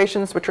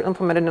organizations, which were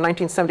implemented in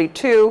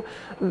 1972,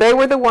 they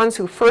were the ones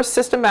who first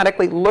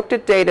systematically looked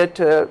at data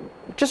to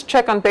just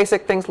check on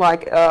basic things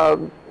like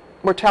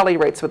mortality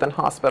rates within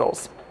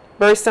hospitals.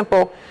 Very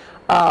simple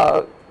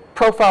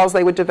profiles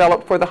they would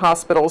develop for the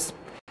hospitals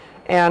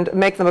and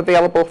make them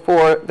available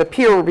for the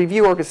peer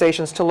review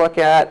organizations to look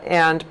at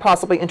and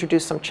possibly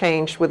introduce some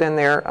change within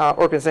their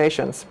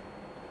organizations.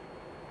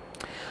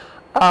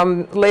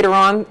 Later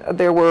on,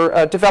 there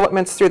were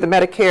developments through the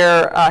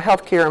Medicare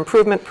Healthcare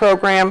Improvement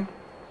Program.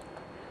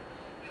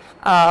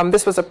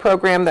 This was a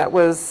program that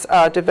was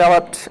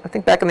developed, I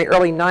think, back in the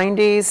early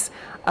 90s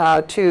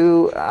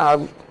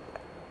to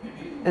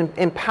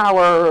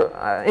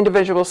empower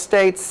individual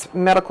states,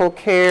 medical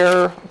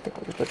care, I think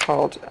what they're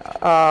called,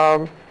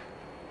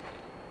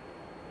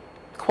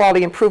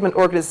 quality improvement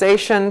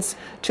organizations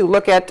to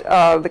look at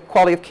the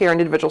quality of care in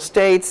individual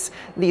states.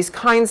 These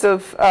kinds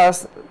of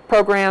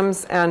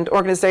programs and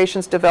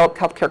organizations developed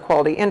healthcare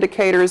quality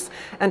indicators,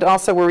 and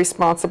also were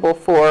responsible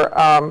for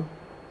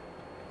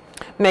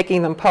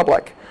making them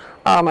public.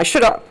 I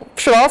should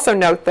also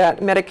note that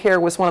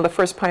Medicare was one of the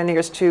first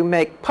pioneers to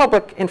make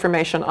public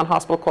information on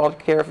hospital quality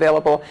care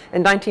available.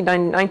 In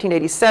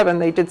 1987,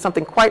 they did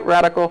something quite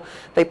radical.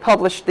 They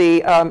published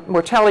the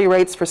mortality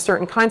rates for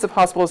certain kinds of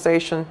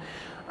hospitalization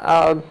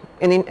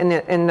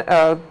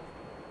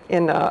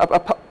in a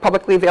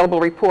publicly available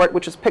report,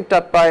 which was picked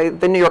up by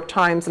the New York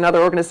Times and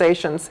other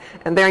organizations.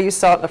 And there you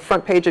saw it on the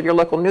front page of your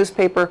local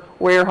newspaper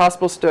where your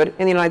hospital stood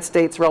in the United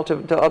States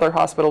relative to other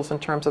hospitals in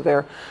terms of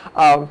their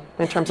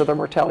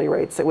mortality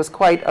rates. It was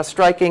quite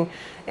striking.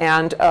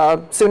 And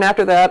soon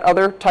after that,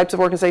 other types of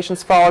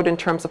organizations followed in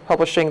terms of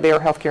publishing their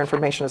healthcare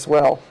information as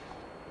well.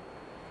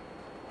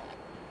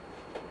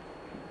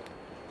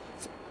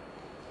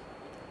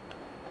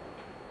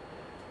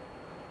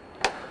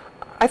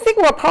 I think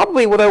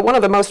probably one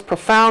of the most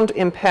profound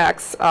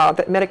impacts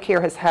that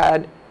Medicare has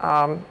had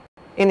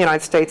in the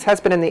United States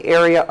has been in the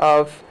area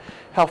of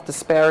health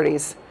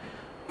disparities.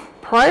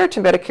 Prior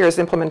to Medicare's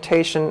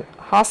implementation,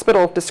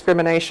 hospital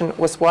discrimination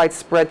was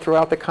widespread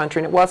throughout the country,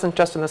 and it wasn't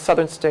just in the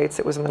southern states,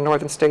 it was in the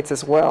northern states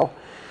as well.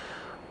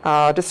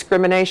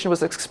 Discrimination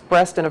was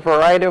expressed in a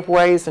variety of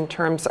ways in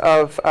terms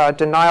of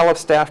denial of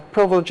staff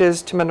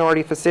privileges to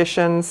minority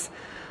physicians,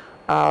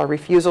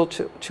 refusal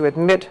to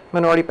admit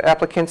minority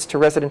applicants to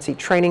residency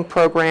training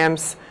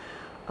programs,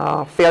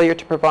 failure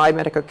to provide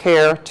medical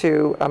care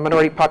to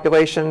minority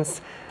populations,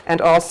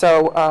 and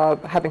also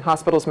having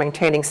hospitals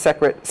maintaining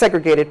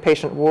segregated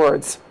patient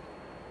wards.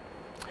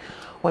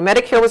 When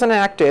Medicare was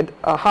enacted,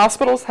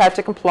 hospitals had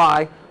to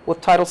comply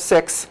with Title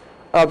VI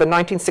of the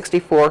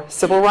 1964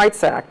 Civil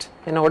Rights Act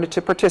in order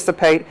to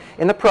participate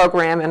in the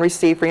program and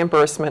receive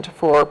reimbursement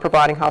for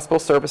providing hospital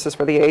services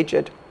for the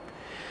aged.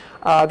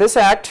 This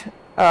act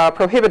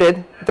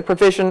prohibited the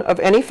provision of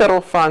any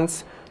federal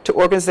funds to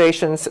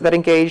organizations that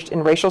engaged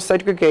in racial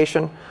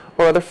segregation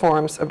or other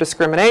forms of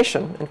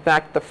discrimination. In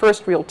fact, the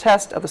first real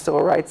test of the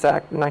Civil Rights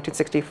Act in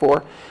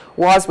 1964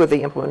 was with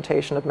the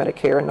implementation of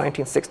Medicare in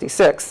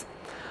 1966.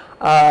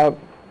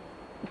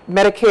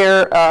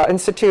 Medicare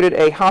instituted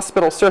a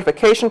hospital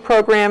certification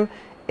program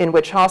in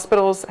which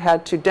hospitals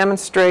had to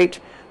demonstrate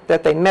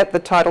that they met the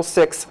Title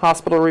VI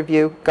hospital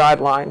review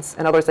guidelines.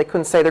 In other words, they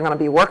couldn't say they're going to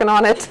be working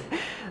on it,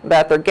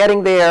 that they're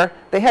getting there.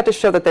 They had to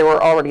show that they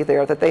were already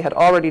there, that they had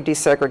already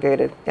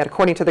desegregated, and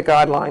according to the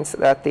guidelines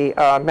that the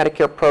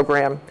Medicare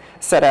program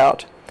set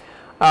out.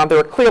 There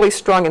were clearly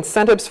strong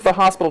incentives for the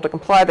hospital to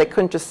comply. They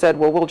couldn't just say,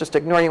 well, we'll just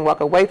ignore you and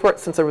walk away for it,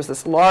 since there was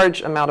this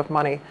large amount of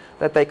money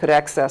that they could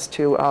access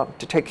to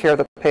take care of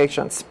the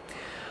patients.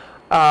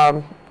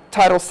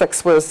 Title VI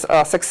was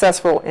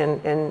successful in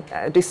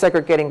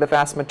desegregating the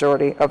vast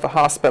majority of the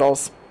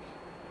hospitals.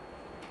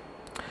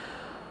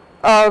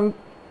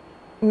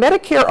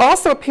 Medicare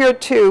also appeared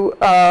to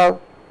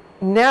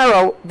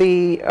narrow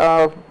the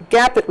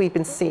gap that we've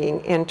been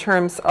seeing in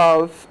terms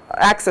of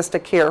access to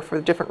care for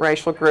the different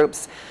racial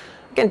groups.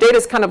 Again, data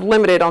is kind of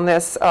limited on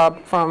this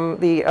from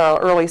the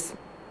early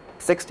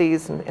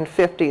 60s and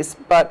 50s,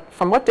 but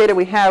from what data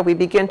we have, we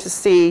begin to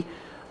see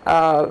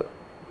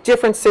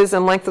differences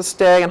in length of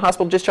stay and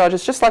hospital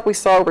discharges, just like we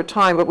saw over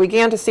time, but we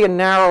began to see a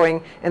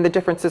narrowing in the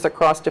differences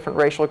across different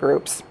racial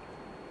groups.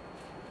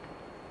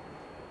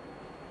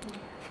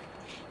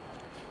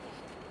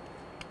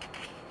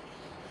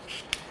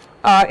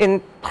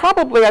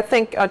 Probably, I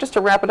think, just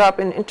to wrap it up,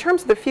 in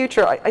terms of the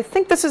future, I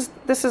think this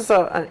is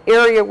an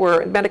area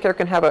where Medicare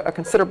can have a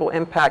considerable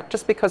impact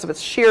just because of its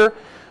sheer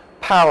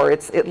power.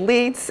 It's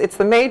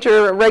the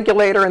major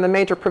regulator and the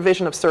major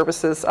provision of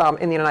services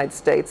in the United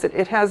States.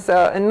 It has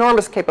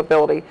enormous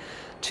capability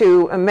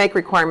to make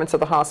requirements of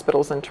the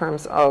hospitals in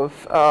terms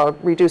of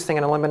reducing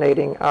and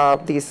eliminating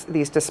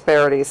these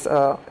disparities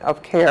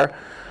of care.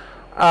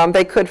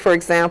 They could, for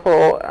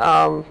example,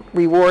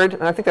 reward,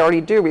 and I think they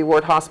already do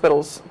reward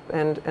hospitals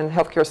and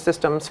healthcare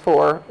systems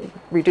for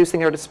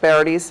reducing their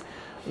disparities.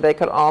 They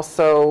could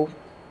also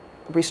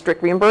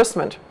restrict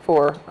reimbursement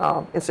for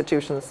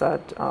institutions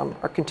that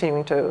are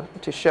continuing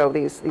to show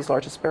these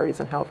large disparities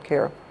in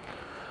healthcare.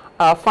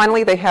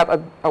 Finally, they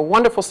have a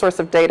wonderful source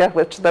of data,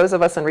 which those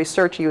of us in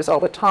research use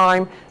all the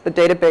time. The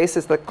database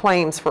is the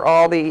claims for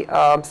all the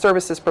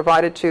services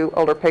provided to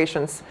older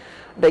patients.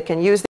 They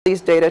can use these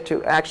data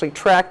to actually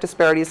track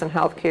disparities in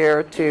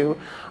healthcare, to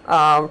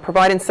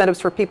provide incentives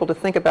for people to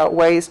think about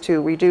ways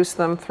to reduce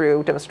them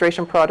through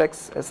demonstration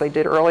projects, as they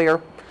did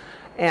earlier.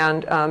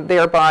 And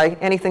thereby,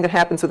 anything that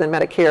happens within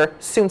Medicare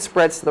soon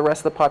spreads to the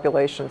rest of the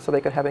population, so they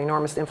could have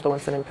enormous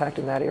influence and impact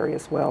in that area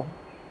as well.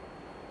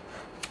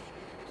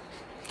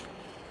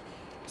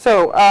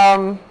 So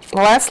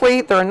lastly,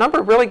 there are a number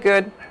of really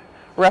good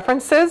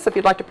references, if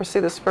you'd like to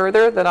pursue this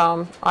further, that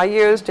I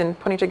used in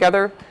putting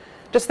together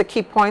just the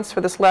key points for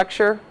this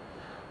lecture.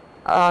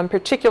 In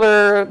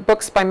particular,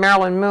 books by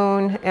Marilyn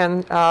Moon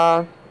and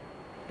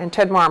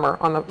Ted Marmer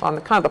on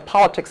the kind of the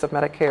politics of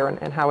Medicare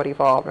and how it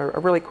evolved are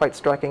really quite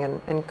striking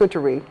and good to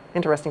read,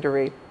 interesting to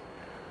read.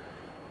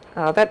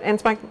 That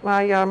ends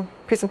my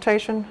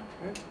presentation.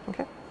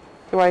 Okay.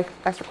 Do I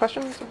ask for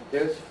questions?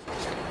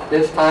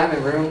 There's time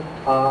and room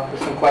for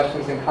some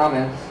questions and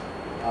comments.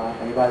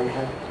 Anybody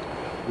have?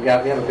 We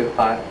have a good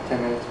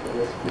 5-10 minutes for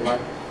this, if you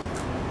like.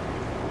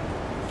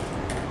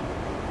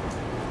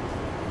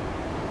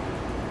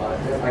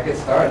 If I get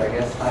started, I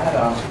guess I had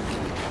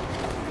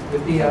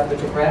with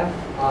the graph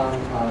on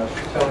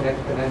showing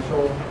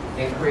exponential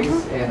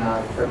increase in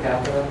per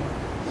capita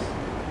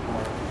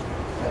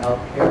to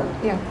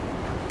healthcare. Yeah.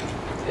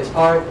 It's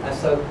hard,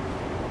 so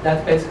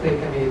that basically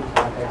can be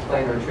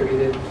explained or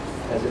attributed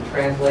as it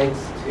translates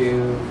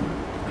to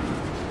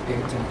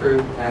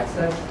improved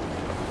access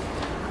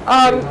to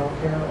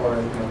healthcare, or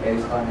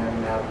based on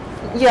having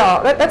that.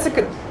 Yeah, that's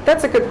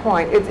a good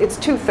point. It's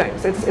two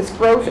things. It's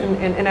growth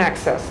in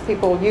access,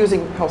 people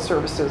using health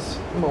services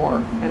more,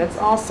 and it's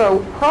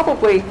also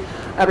probably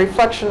a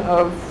reflection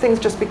of things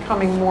just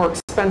becoming more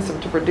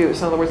expensive to produce.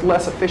 In other words,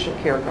 less efficient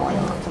care going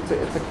on. So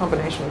it's a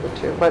combination of the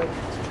two. But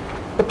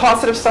the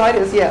positive side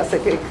is, yes,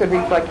 it could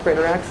reflect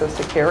greater access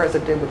to care, as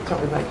it did with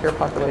certainly the Medicare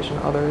population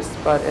and others.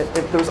 But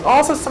there was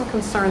also some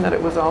concern that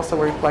it was also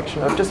a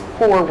reflection of just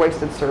poor,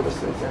 wasted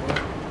services.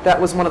 And that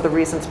was one of the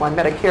reasons why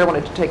Medicare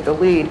wanted to take the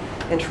lead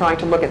in trying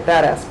to look at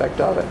that aspect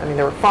of it. I mean,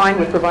 they were fine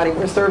with providing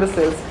more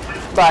services,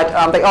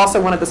 but they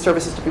also wanted the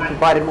services to be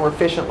provided more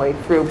efficiently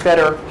through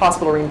better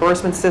hospital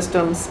reimbursement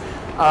systems,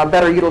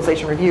 better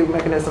utilization review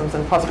mechanisms,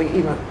 and possibly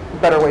even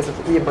better ways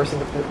of reimbursing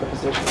the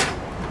physicians.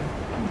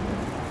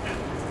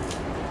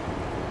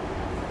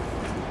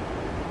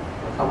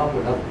 I'll come up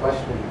with another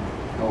question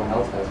no one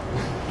else has.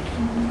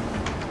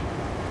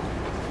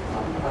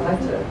 I'd like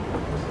to,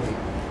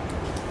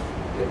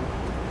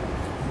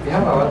 we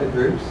have our other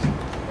groups,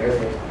 there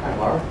they kind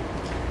of are,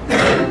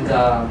 and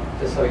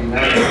just so you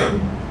know,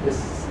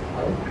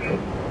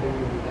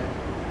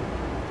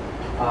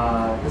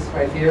 this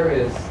right here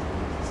is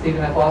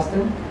Stephen F.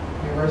 Austin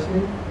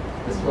University,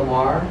 this is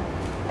Lamar,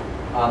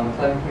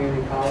 McLennan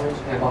Community College,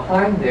 and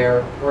behind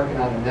there, working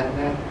on a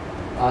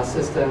NetNet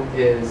system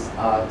is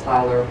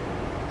Tyler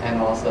and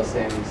also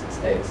Sammy's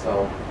State.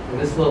 So in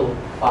this little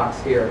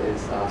box here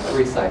is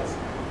 3 sites,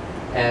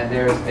 and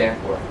there's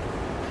Danforth.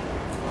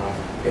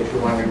 In case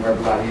you're wondering where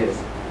everybody is.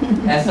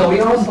 And so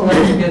we also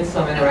like to get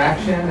some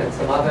interaction and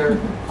some other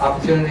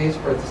opportunities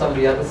for some of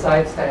the other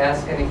sites to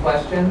ask any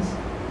questions.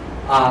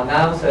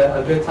 Now's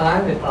a good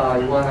time if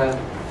you want to.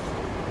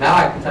 Now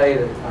I can tell you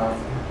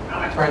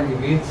to turn your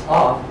mutes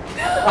off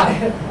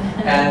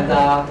and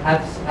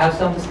have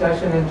some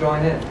discussion and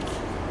join in.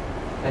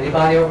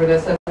 Anybody over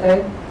this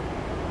SFA?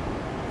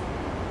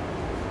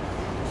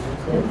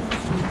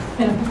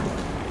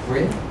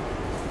 Maria?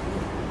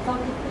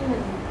 Dr.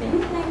 Freeman, do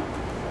you think,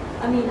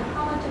 I mean,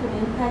 how much of an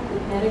impact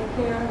with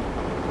Medicare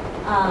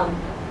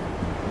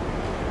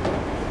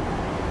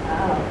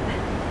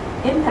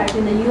impact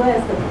in the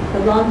U.S.,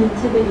 the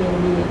longevity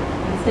and the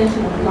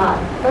extension of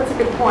life? That's a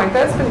good point.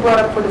 That's been brought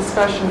up for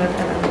discussion in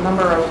a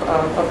number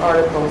of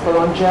articles. The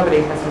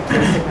longevity has been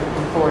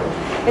significantly important.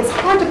 It's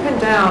hard to pin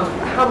down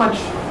how much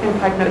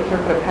impact Medicare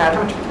could have had,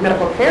 how much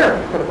medical care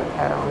could have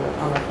had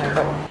on the thing.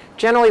 But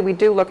generally, we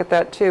do look at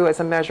that, too, as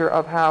a measure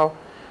of how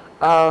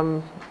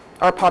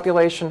our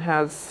population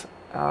has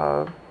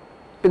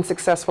been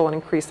successful in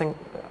increasing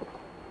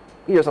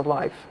years of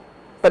life.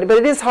 But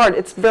it is hard.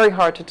 It's very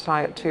hard to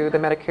tie it to the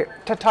Medicare,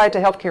 to tie it to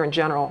healthcare in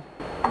general.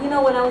 You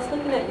know, when I was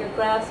looking at your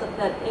graphs of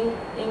that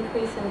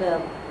increase in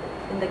the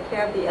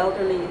care of the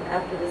elderly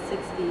after the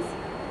 60s,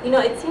 you know,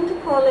 it seemed to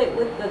correlate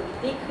with the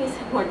decrease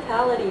in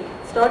mortality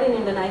starting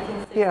in the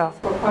 1960s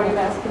for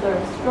cardiovascular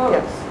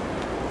strokes.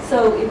 Yes.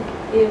 So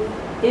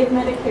if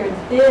Medicare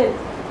did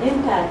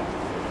impact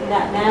in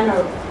that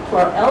manner to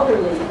our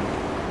elderly,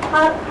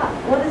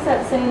 what is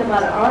that saying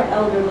about our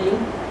elderly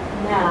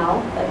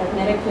now that have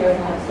Medicare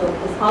and have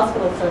this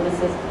hospital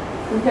services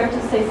compared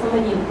to, say,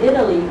 somebody in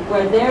Italy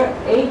where their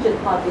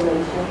aged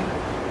population,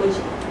 which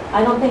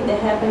I don't think they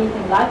have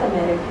anything like a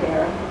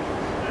Medicare,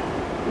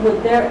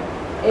 would their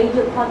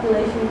aged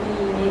population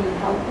be maybe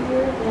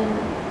healthier than?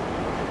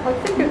 I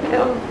think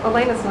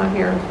Elena's not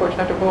here,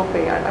 unfortunately, Dr.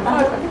 Volpe.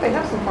 I think they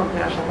have some form of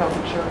national health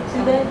insurance.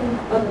 Do they?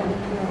 Okay.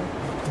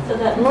 Yeah. So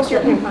that most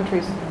European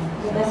countries.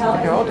 The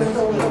health is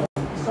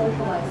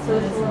socialized.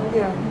 Socialized.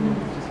 Yeah.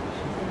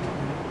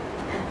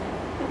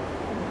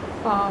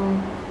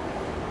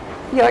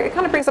 Yeah, it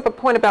kind of brings up a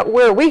point about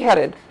where we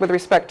headed with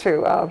respect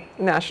to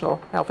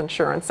national health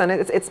insurance, and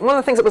it's one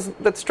of the things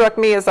that struck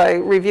me as I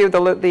reviewed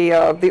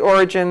the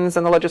origins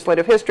and the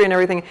legislative history and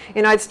everything. In the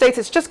United States,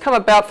 it's just come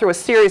about through a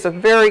series of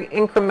very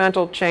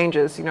incremental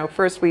changes. You know,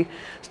 first we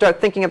start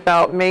thinking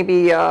about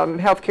maybe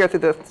health care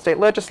through the state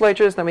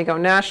legislatures, then we go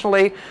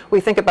nationally.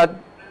 We think about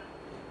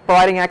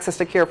providing access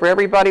to care for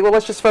everybody. Well,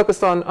 let's just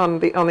focus on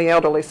the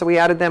elderly. So we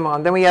added them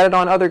on. Then we added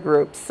on other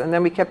groups, and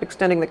then we kept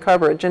extending the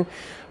coverage. And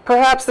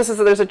perhaps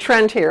there's a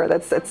trend here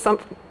that's at some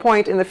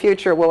point in the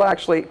future will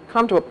actually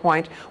come to a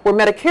point where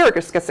Medicare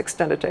gets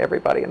extended to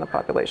everybody in the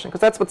population,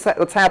 because that's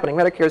what's happening.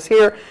 Medicare's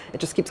here. It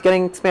just keeps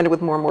getting expanded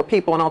with more and more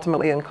people, and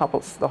ultimately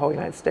encompasses the whole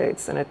United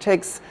States. And it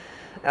takes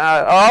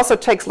also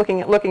takes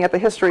looking at the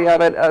history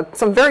of it,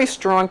 some very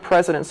strong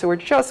presidents who were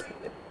just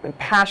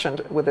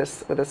impassioned with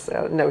this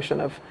notion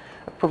of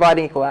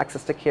providing equal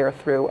access to care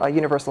through a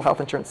universal health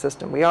insurance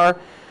system. We are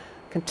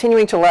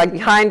continuing to lag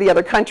behind the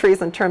other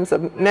countries in terms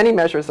of many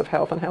measures of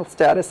health and health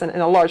status, and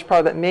a large part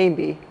of that may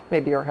be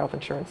our health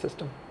insurance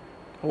system,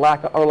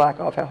 lack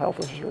of a health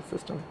insurance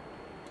system.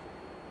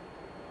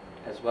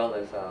 As well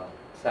as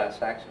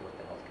satisfaction with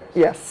the healthcare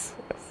system. Yes,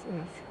 yes,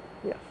 yes,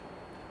 yes.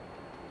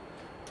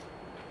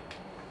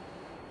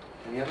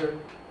 Any other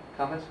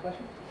comments,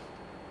 questions?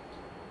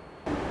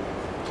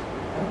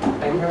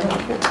 Thank you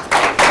very much.